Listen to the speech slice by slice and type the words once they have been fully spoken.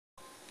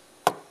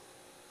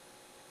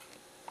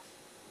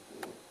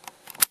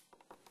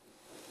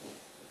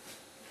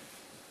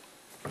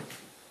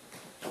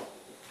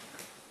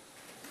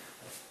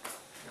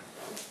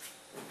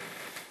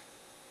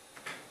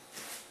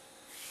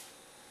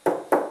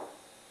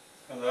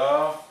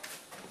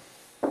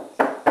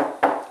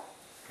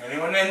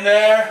in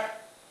there?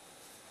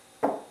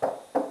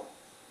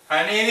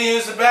 I need to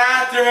use the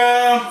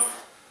bathroom.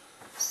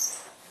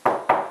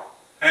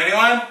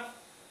 Anyone?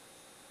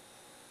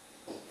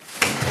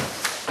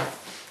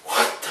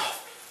 What the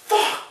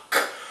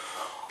fuck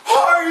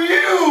are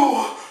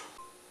you?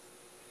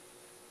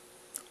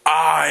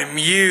 I'm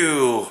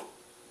you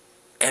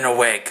in a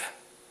wig.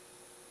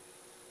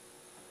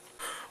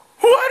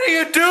 What are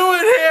you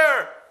doing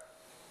here?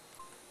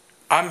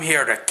 I'm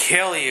here to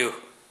kill you.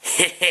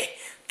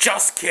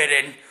 Just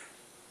kidding.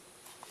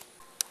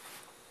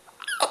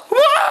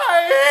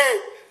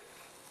 Why?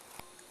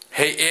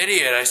 Hey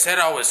idiot, I said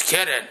I was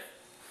kidding.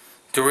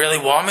 Do you really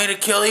want me to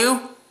kill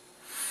you?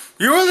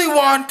 You really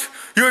want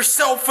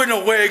yourself in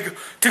a wig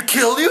to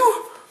kill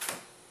you?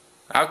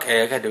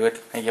 Okay, I can do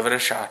it. I give it a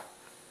shot.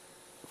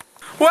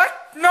 What?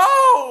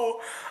 No!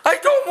 I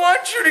don't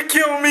want you to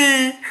kill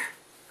me!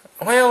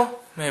 Well,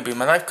 maybe.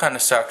 My life kind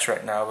of sucks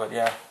right now, but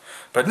yeah.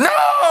 But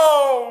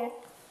no!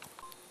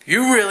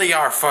 You really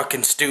are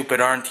fucking stupid,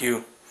 aren't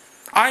you?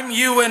 I'm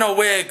you in a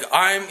wig.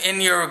 I'm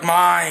in your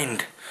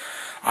mind.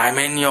 I'm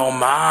in your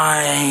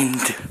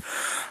mind.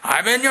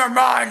 I'm in your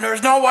mind.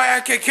 There's no way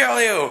I could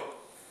kill you.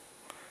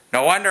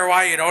 No wonder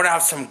why you don't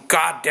have some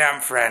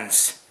goddamn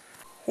friends.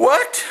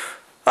 What?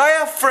 I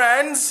have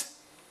friends.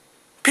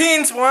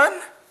 Peen's one.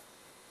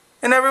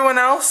 And everyone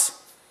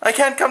else? I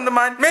can't come to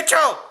mind.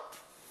 Mitchell!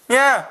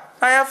 Yeah,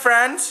 I have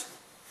friends.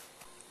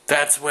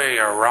 That's where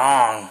you're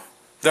wrong.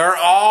 They're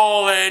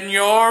all in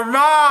your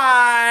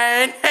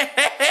mind.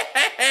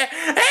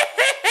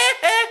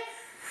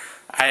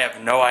 I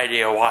have no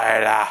idea why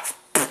I laugh.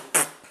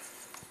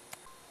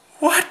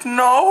 What?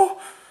 No?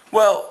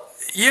 Well,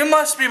 you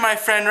must be my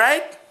friend,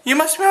 right? You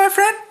must be my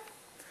friend?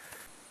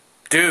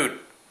 Dude,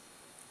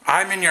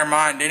 I'm in your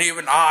mind and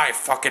even I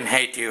fucking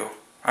hate you.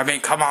 I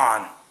mean, come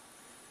on.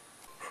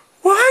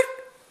 What?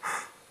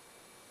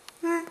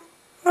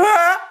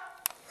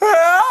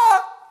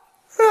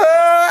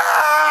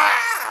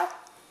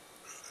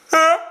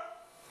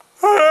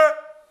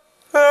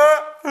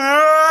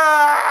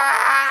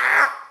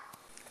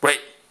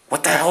 Wait,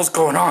 what the hell's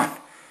going on?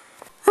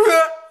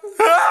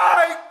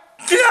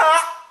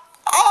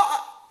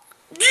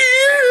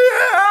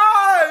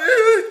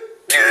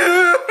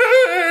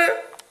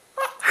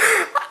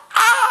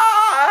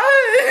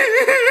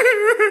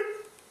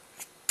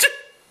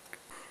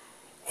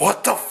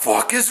 What the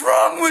fuck is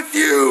wrong with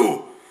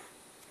you?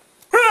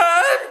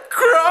 I'm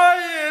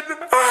crying.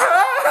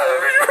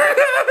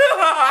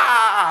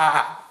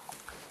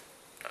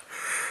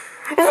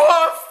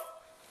 Woof.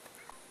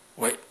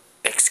 Wait,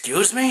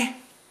 excuse me?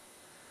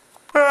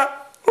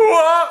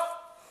 Woof.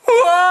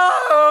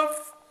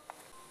 Woof.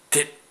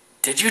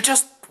 Did you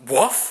just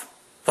woof?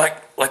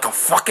 Like a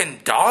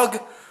fucking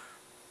dog?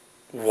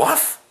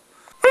 Woof?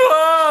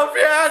 Oh,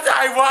 yes,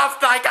 I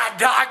woofed like a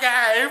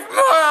doggy.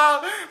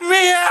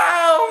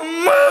 Meow,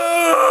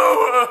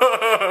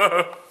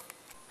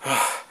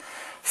 moo.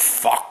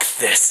 Fuck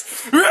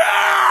this.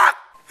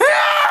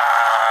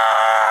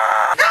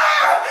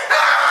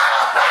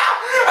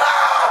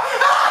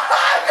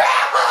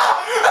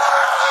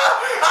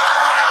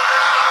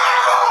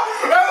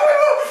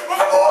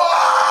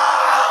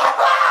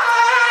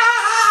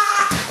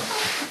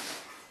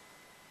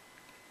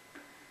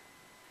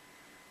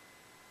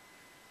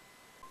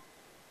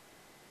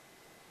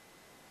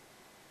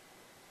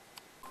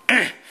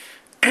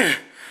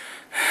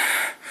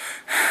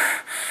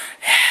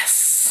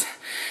 Yes.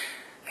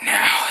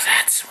 Now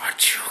that's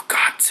what you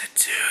got to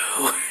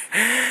do.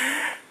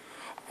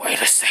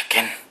 Wait a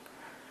second.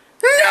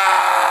 No!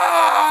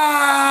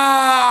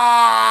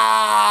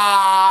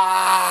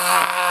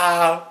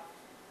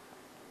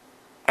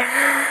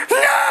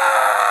 No!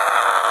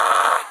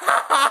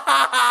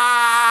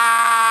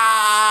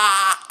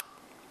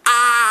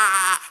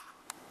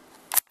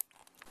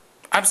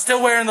 I'm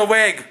still wearing the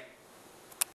wig.